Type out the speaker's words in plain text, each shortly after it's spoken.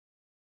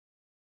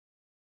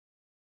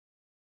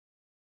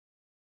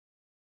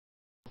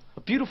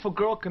A beautiful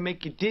girl can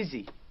make you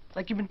dizzy,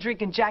 like you've been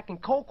drinking Jack and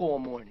Coke all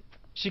morning.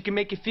 She can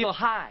make you feel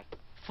high,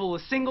 full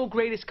of single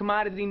greatest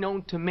commodity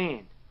known to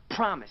man.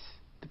 Promise.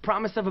 The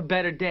promise of a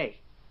better day.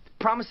 The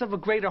promise of a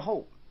greater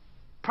hope.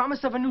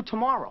 Promise of a new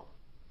tomorrow.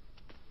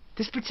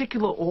 This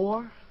particular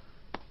ore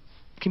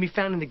can be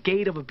found in the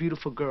gait of a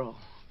beautiful girl,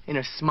 in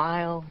her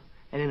smile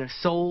and in her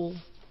soul,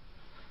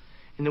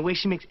 in the way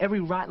she makes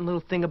every rotten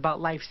little thing about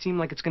life seem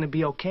like it's gonna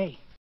be okay.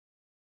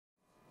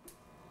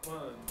 1,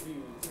 2,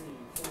 3,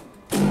 4.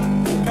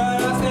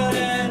 Kodas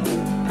Kaden,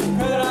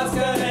 Kodas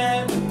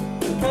Kaden,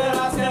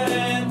 Kodas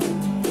Kaden,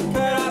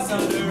 Kodas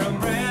under a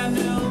brand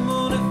new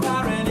moon. If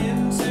I ran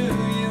into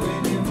you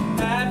and you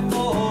had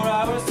 4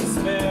 hours to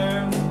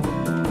spare,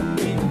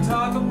 we can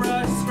talk of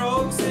brush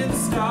strokes in the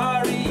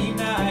starry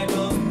night,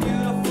 most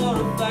beautiful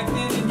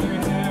reflected in your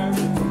hair.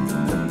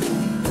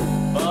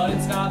 But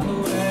it's not the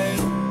way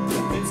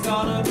it's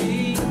gonna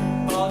be.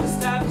 I'll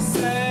just have to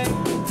say,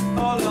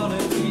 hold on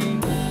to me.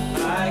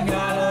 I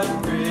got a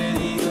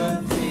pretty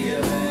good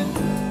feeling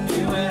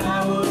you and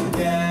I will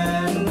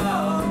get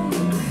along.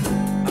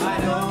 I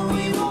know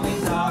we've only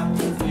talked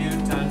a few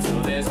times,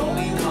 so there's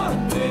only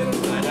one way to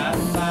find out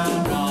if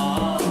I'm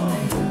wrong.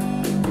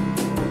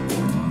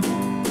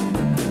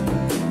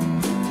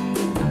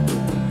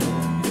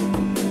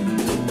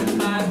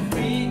 My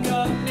freak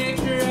of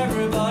nature,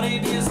 everybody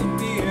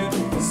disappeared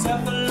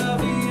except for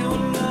love you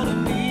and none of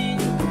me.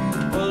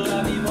 Well,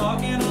 I'll be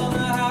walking on the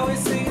highway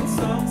singing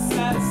some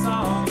sad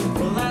song,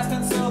 the last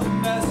and so the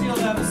best you'll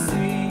ever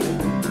see.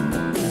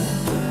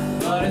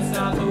 But it's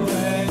not the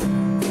way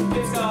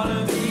it's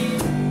gonna be.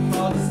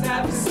 I'll just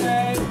have to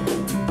say,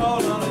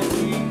 hold on to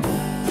me.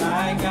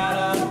 I got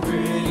a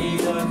pretty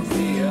good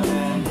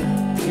feeling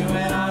you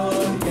and I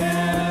will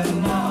get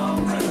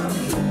along.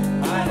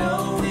 I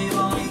know we've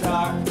only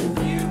talked a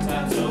few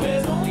times, so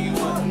there's only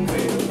one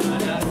way to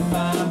find out if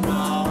I'm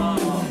wrong.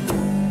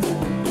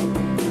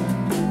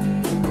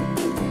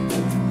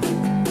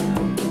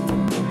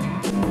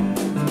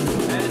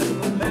 And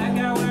in the back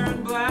I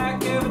wearing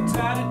black, ever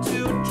tied it to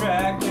a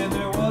track, and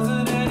there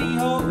wasn't any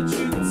hole that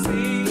you could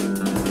see.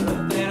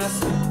 But then I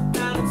swooped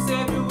down and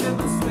saved you with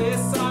a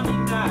Swiss Army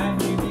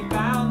knife. You'd be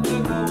bound to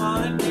go on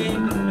a date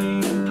with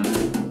me.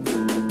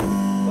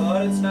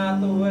 But it's not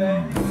the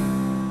way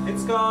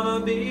it's gonna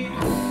be.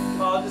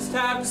 I'll just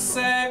have to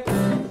say,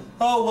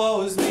 oh,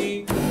 woe is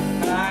me.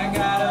 I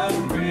got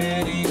a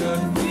pretty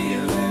good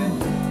feeling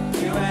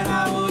you and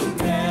I would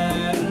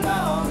get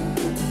along.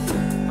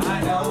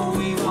 I know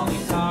we've only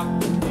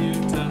talked a few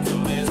times, so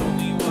there's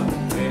only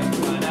one way to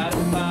find out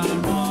if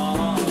I'm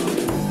wrong.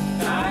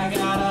 I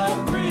got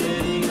a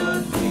pretty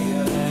good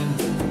feeling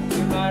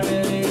you might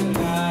really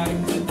like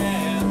to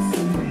dance.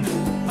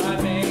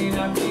 I may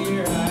not be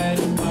your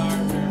ideal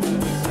partner, but you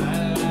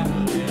might laugh a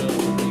little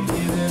when you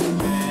give it a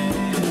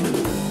chance.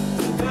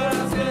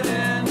 Kodas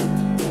Kaden,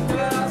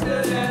 Kodas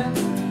Kaden,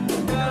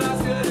 Kodas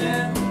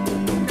Kaden,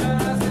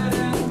 Kodas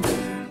Kaden.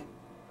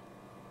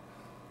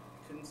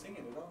 Couldn't sing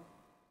it at all.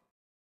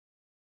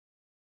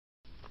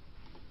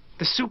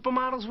 The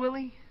supermodels,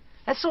 Willie?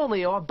 That's all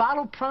they are,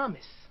 bottled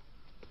promise.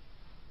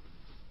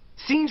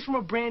 Scenes from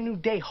a brand new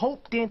day,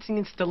 hope dancing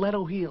in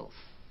stiletto heels.